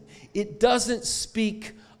Testament. It doesn't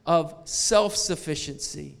speak of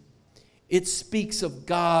self-sufficiency. It speaks of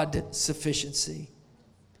God-sufficiency.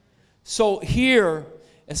 So here,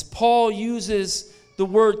 as Paul uses the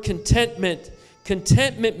word contentment,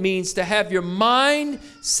 contentment means to have your mind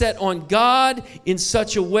set on God in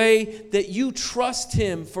such a way that you trust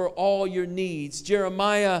him for all your needs.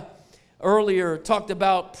 Jeremiah earlier talked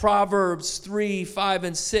about Proverbs 3, 5,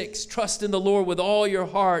 and 6. Trust in the Lord with all your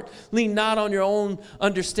heart. Lean not on your own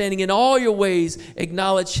understanding. In all your ways,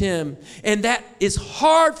 acknowledge him. And that is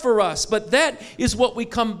hard for us, but that is what we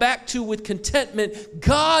come back to with contentment.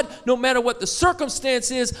 God, no matter what the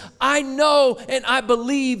circumstance is, I know and I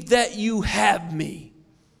believe that you have me.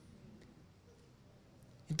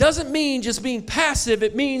 It doesn't mean just being passive.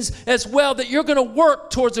 It means as well that you're going to work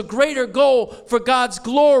towards a greater goal for God's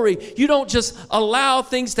glory. You don't just allow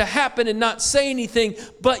things to happen and not say anything,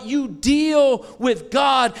 but you deal with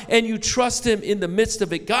God and you trust him in the midst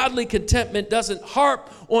of it. Godly contentment doesn't harp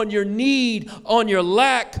on your need, on your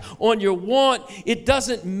lack, on your want. It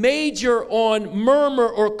doesn't major on murmur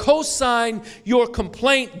or cosign your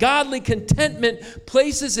complaint. Godly contentment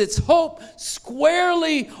places its hope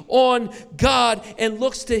squarely on God and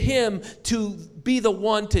looks to him to be the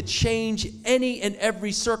one to change any and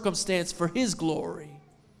every circumstance for his glory.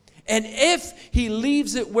 And if he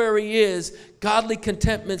leaves it where he is, godly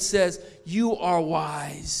contentment says, you are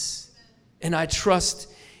wise and I trust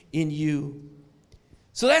in you.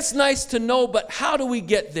 So that's nice to know, but how do we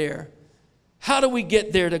get there? How do we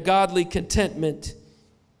get there to godly contentment?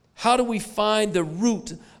 How do we find the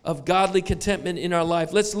root of godly contentment in our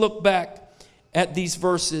life? Let's look back at these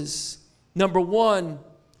verses. Number one,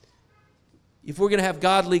 if we're going to have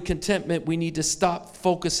godly contentment, we need to stop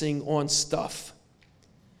focusing on stuff.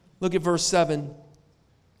 Look at verse 7.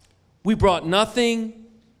 We brought nothing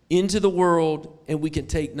into the world, and we can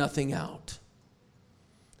take nothing out.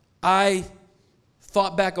 I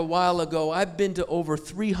thought back a while ago, I've been to over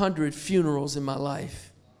 300 funerals in my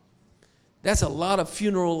life. That's a lot of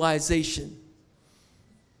funeralization.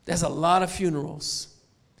 That's a lot of funerals.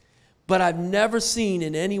 But I've never seen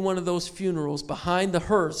in any one of those funerals behind the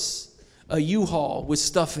hearse a U-Haul with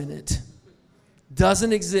stuff in it.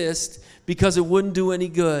 Doesn't exist because it wouldn't do any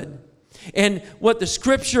good. And what the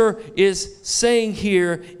scripture is saying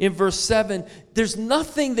here in verse 7, there's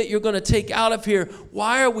nothing that you're going to take out of here.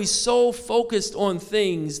 Why are we so focused on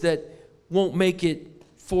things that won't make it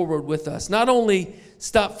forward with us? Not only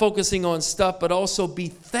stop focusing on stuff, but also be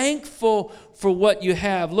thankful for what you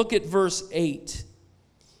have. Look at verse 8.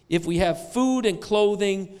 If we have food and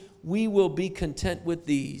clothing, we will be content with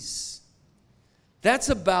these. That's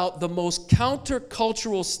about the most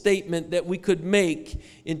countercultural statement that we could make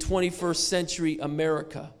in 21st century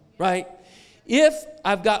America, right? If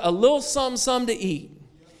I've got a little something to eat,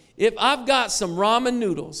 if I've got some ramen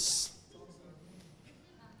noodles,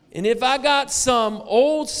 and if I got some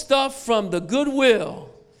old stuff from the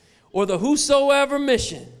Goodwill or the Whosoever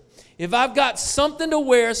Mission, if I've got something to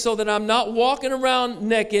wear so that I'm not walking around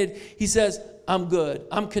naked, he says, I'm good.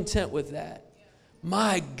 I'm content with that.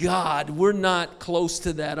 My God, we're not close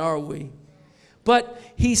to that, are we? But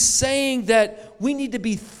he's saying that we need to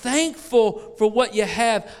be thankful for what you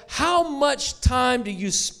have. How much time do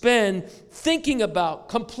you spend thinking about,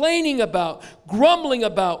 complaining about, grumbling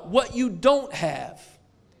about what you don't have?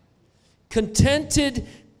 Contented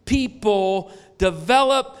people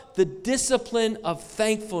develop the discipline of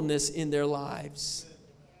thankfulness in their lives.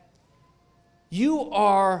 You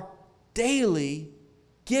are daily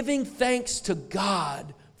giving thanks to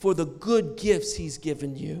God for the good gifts he's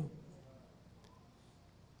given you.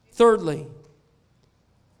 Thirdly,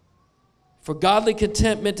 for godly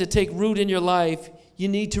contentment to take root in your life, you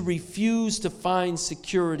need to refuse to find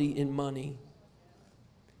security in money.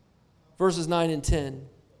 Verses 9 and 10.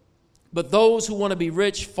 But those who want to be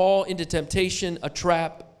rich fall into temptation, a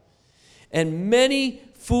trap, and many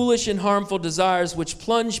foolish and harmful desires which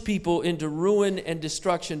plunge people into ruin and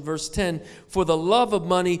destruction. Verse 10, for the love of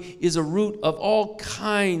money is a root of all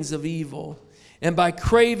kinds of evil. And by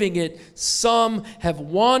craving it, some have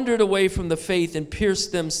wandered away from the faith and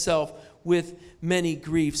pierced themselves with many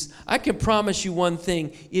griefs. I can promise you one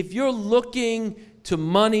thing. If you're looking to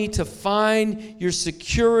money to find your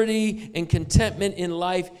security and contentment in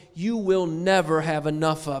life, you will never have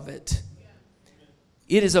enough of it.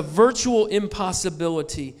 It is a virtual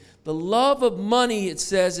impossibility. The love of money, it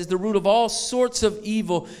says, is the root of all sorts of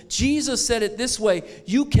evil. Jesus said it this way,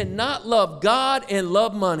 you cannot love God and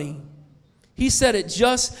love money. He said it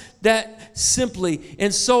just that simply.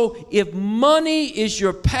 And so if money is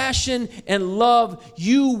your passion and love,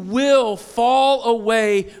 you will fall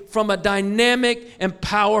away from a dynamic and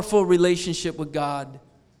powerful relationship with God.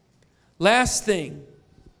 Last thing,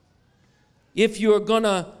 if you're going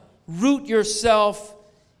to root yourself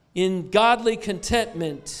in godly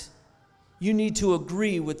contentment, you need to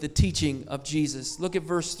agree with the teaching of Jesus. Look at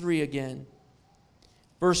verse 3 again.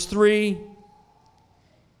 Verse 3,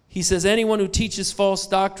 he says, anyone who teaches false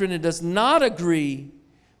doctrine and does not agree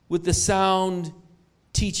with the sound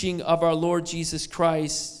teaching of our Lord Jesus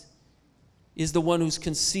Christ is the one who's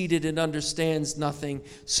conceited and understands nothing.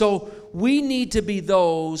 So we need to be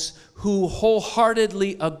those who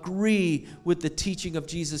wholeheartedly agree with the teaching of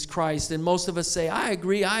Jesus Christ. And most of us say, I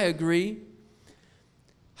agree, I agree.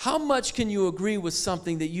 How much can you agree with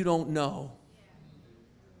something that you don't know?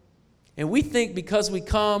 And we think because we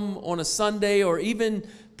come on a Sunday or even,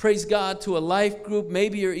 praise God, to a life group,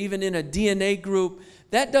 maybe you're even in a DNA group,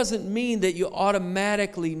 that doesn't mean that you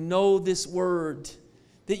automatically know this word,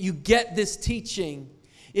 that you get this teaching.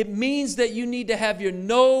 It means that you need to have your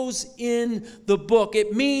nose in the book.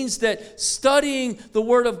 It means that studying the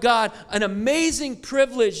Word of God, an amazing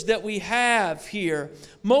privilege that we have here.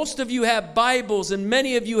 Most of you have Bibles, and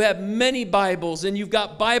many of you have many Bibles, and you've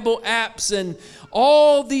got Bible apps and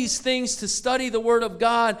all these things to study the Word of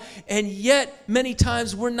God, and yet many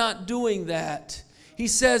times we're not doing that. He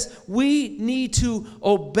says we need to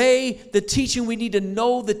obey the teaching. We need to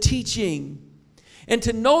know the teaching. And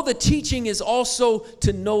to know the teaching is also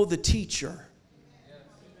to know the teacher.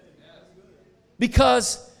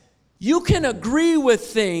 Because you can agree with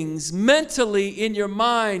things mentally in your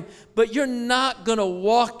mind, but you're not going to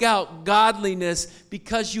walk out godliness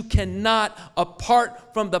because you cannot,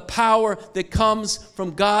 apart from the power that comes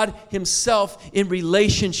from God Himself in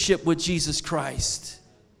relationship with Jesus Christ.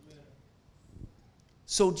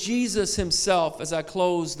 So Jesus Himself, as I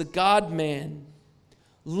close, the God-man,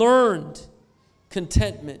 learned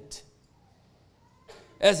contentment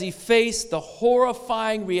as He faced the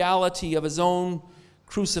horrifying reality of His own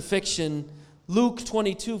crucifixion. Luke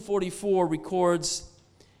 22:44 records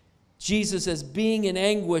Jesus as being in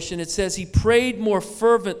anguish, and it says He prayed more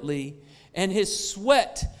fervently and His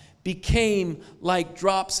sweat became like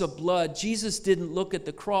drops of blood. Jesus didn't look at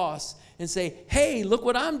the cross and say, hey, look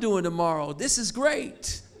what I'm doing tomorrow. This is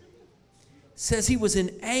great. Says He was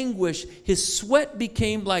in anguish. His sweat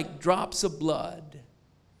became like drops of blood.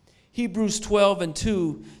 Hebrews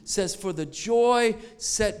 12:2 says, for the joy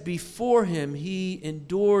set before Him, He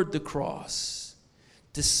endured the cross,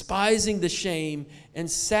 despising the shame,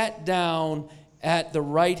 and sat down at the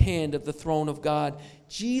right hand of the throne of God.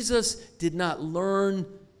 Jesus did not learn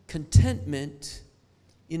contentment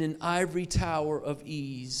in an ivory tower of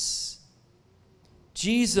ease.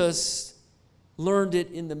 Jesus learned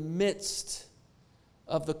it in the midst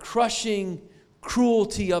of the crushing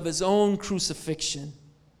cruelty of his own crucifixion.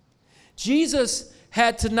 Jesus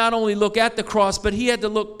had to not only look at the cross, but he had to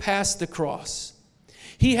look past the cross.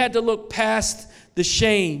 He had to look past the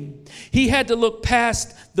shame. He had to look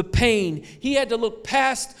past the pain. He had to look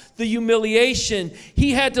past the humiliation.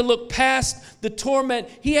 He had to look past the torment.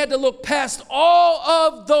 He had to look past all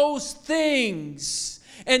of those things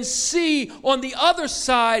and see on the other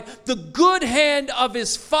side the good hand of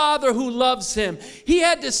his Father who loves him. He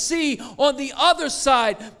had to see on the other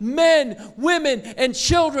side men, women, and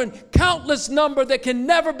children, countless number that can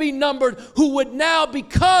never be numbered, who would now,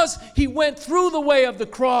 because he went through the way of the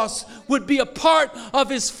cross, would be a part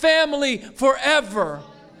of his family forever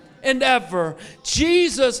and ever.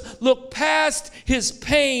 Jesus looked past his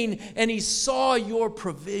pain and he saw your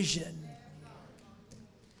provision.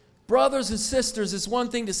 Brothers and sisters, it's one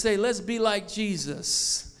thing to say, let's be like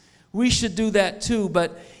Jesus. We should do that too.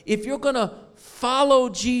 But if you're going to follow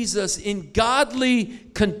Jesus in godly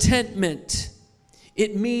contentment,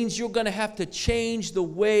 it means you're going to have to change the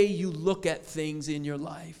way you look at things in your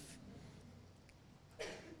life.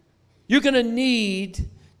 You're going to need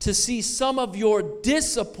to see some of your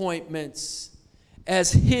disappointments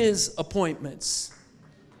as his appointments.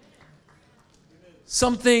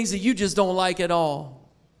 Some things that you just don't like at all.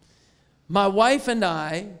 My wife and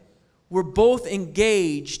I were both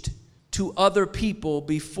engaged to other people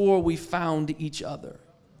before we found each other.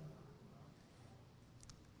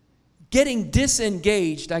 Getting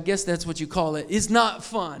disengaged, I guess that's what you call it, is not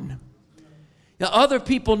fun. Now, other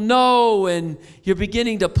people know, and you're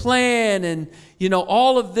beginning to plan, and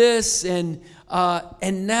all of this, and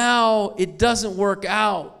now it doesn't work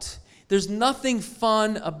out. There's nothing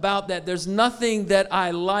fun about that. There's nothing that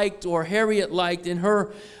I liked or Harriet liked in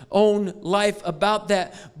her own life about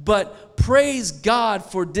that. But praise God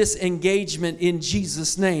for disengagement in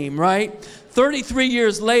Jesus' name, right? 33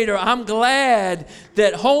 years later, I'm glad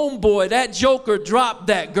that homeboy, that joker, dropped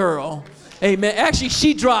that girl. Amen. Actually,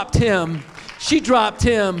 she dropped him. She dropped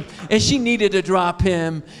him, and she needed to drop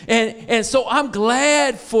him. And so I'm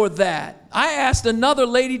glad for that. I asked another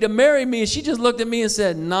lady to marry me, and she just looked at me and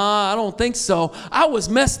said, nah, I don't think so. I was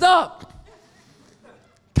messed up.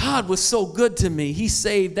 God was so good to me. He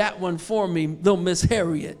saved that one for me, little Miss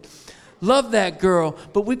Harriet. Love that girl.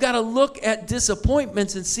 But we've got to look at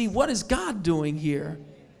disappointments and see, what is God doing here?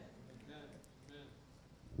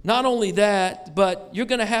 Not only that, but you're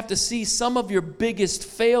going to have to see some of your biggest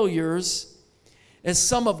failures as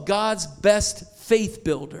some of God's best faith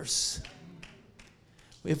builders.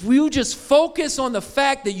 If you just focus on the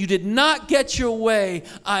fact that you did not get your way,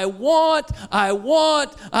 I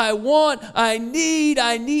need.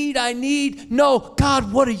 No,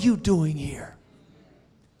 God, what are you doing here?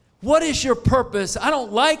 What is your purpose? I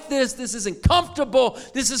don't like this. This isn't comfortable.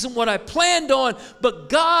 This isn't what I planned on. But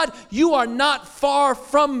God, you are not far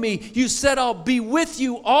from me. You said I'll be with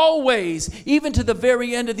you always, even to the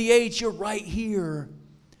very end of the age. You're right here.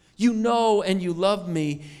 You know and you love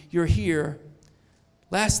me. You're here.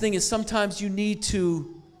 Last thing is, sometimes you need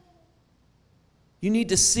to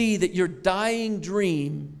see that your dying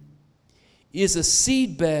dream is a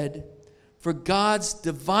seedbed for God's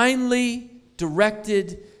divinely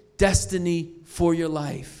directed destiny for your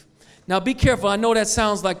life. Now be careful. I know that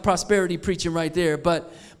sounds like prosperity preaching right there,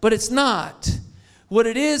 but it's not. What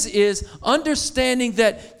it is understanding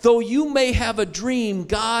that though you may have a dream,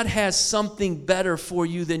 God has something better for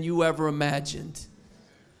you than you ever imagined.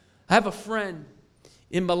 I have a friend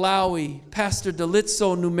in Malawi, Pastor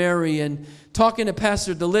Dalitso Numeri, and talking to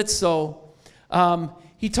Pastor Dalitso,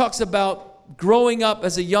 he talks about growing up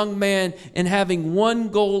as a young man and having one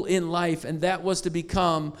goal in life, and that was to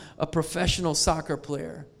become a professional soccer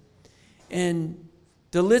player. And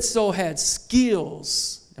Dalitso had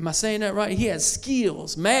skills. Am I saying that right? He had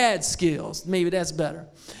skills, mad skills. Maybe that's better.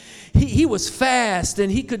 He was fast, and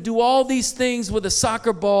he could do all these things with a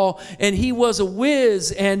soccer ball, and he was a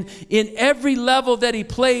whiz, and in every level that he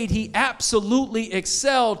played, he absolutely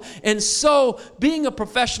excelled. And so being a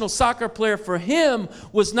professional soccer player for him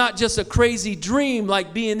was not just a crazy dream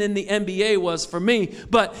like being in the NBA was for me,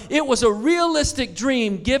 but it was a realistic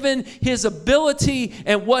dream given his ability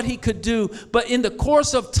and what he could do. But in the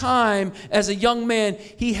course of time, as a young man,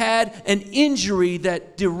 he had an injury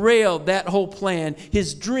that derailed that whole plan.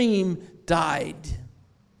 His dream died.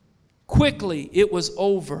 Quickly, it was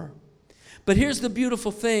over. But here's the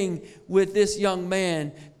beautiful thing with this young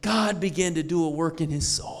man. God began to do a work in his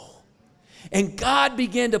soul. And God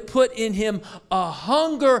began to put in him a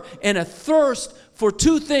hunger and a thirst for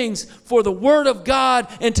two things, for the Word of God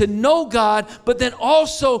and to know God, but then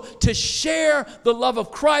also to share the love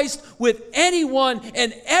of Christ with anyone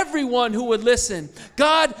and everyone who would listen.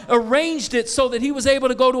 God arranged it so that he was able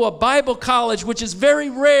to go to a Bible college, which is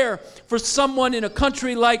very rare for someone in a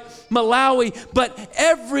country like Malawi. But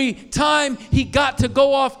every time he got to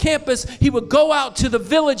go off campus, he would go out to the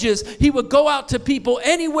villages. He would go out to people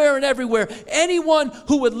anywhere and everywhere. Anyone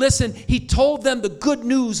who would listen, he told them the good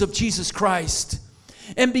news of Jesus Christ.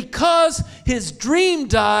 And because his dream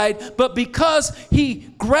died, but because he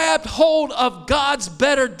grabbed hold of God's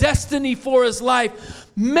better destiny for his life,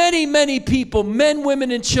 many, many people, men,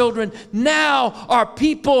 women, and children, now are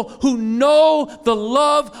people who know the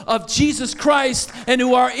love of Jesus Christ and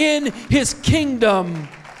who are in his kingdom.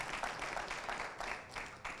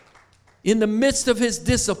 In the midst of his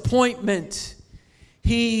disappointment,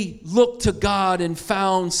 he looked to God and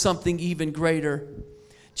found something even greater.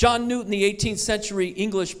 John Newton, the 18th century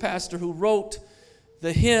English pastor who wrote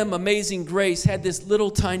the hymn Amazing Grace, had this little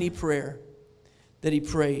tiny prayer that he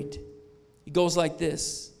prayed. It goes like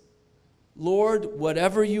this: Lord,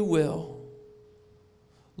 whatever you will.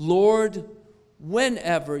 Lord,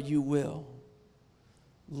 whenever you will.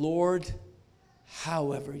 Lord,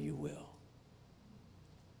 however you will.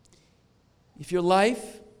 If your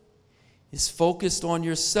life is focused on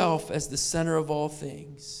yourself as the center of all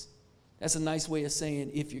things, that's a nice way of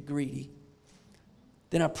saying if you're greedy,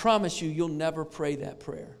 then I promise you, you'll never pray that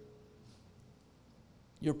prayer.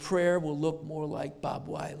 Your prayer will look more like Bob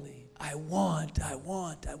Wiley. I want.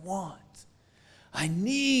 I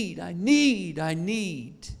need.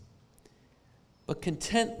 But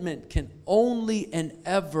contentment can only and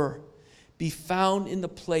ever be found in the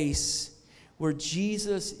place where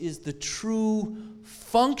Jesus is the true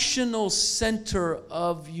functional center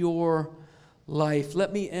of your life.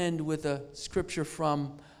 Let me end with a scripture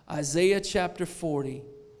from Isaiah chapter 40,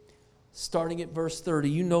 starting at verse 30.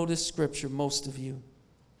 You know this scripture, most of you.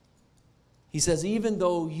 He says, even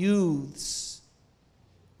though youths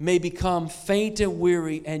may become faint and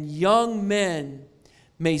weary, and young men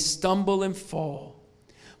may stumble and fall,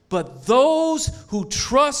 but those who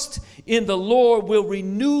trust in the Lord will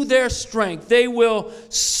renew their strength. They will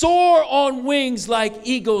soar on wings like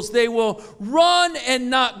eagles. They will run and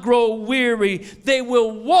not grow weary. They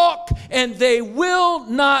will walk and they will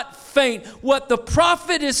not faint. What the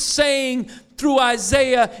prophet is saying through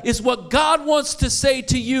Isaiah is what God wants to say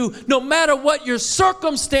to you. No matter what your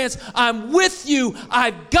circumstance, I'm with you.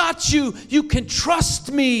 I've got you. You can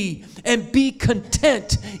trust me and be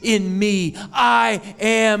content in me. I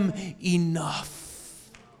am enough.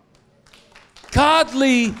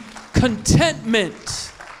 Godly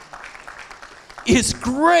contentment is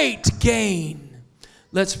great gain.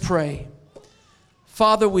 Let's pray.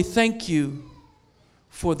 Father, we thank you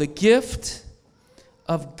for the gift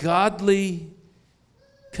of godly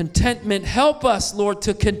contentment. Help us, Lord,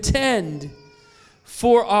 to contend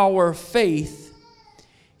for our faith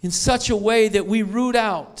in such a way that we root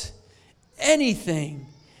out anything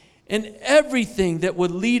and everything that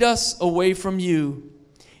would lead us away from you,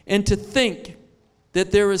 and to think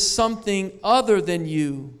that there is something other than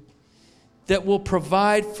you that will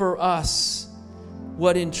provide for us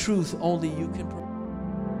what in truth only you can provide.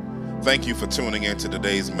 Thank you for tuning in to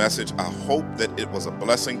today's message. I hope that it was a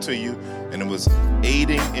blessing to you and it was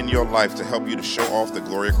aiding in your life to help you to show off the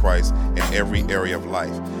glory of Christ in every area of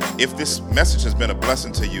life. If this message has been a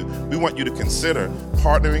blessing to you, we want you to consider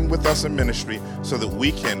partnering with us in ministry so that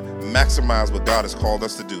we can maximize what God has called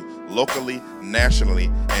us to do locally, nationally,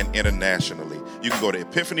 and internationally. You can go to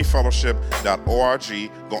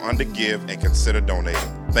epiphanyfellowship.org, go under give, and consider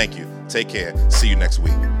donating. Thank you. Take care. See you next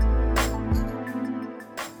week.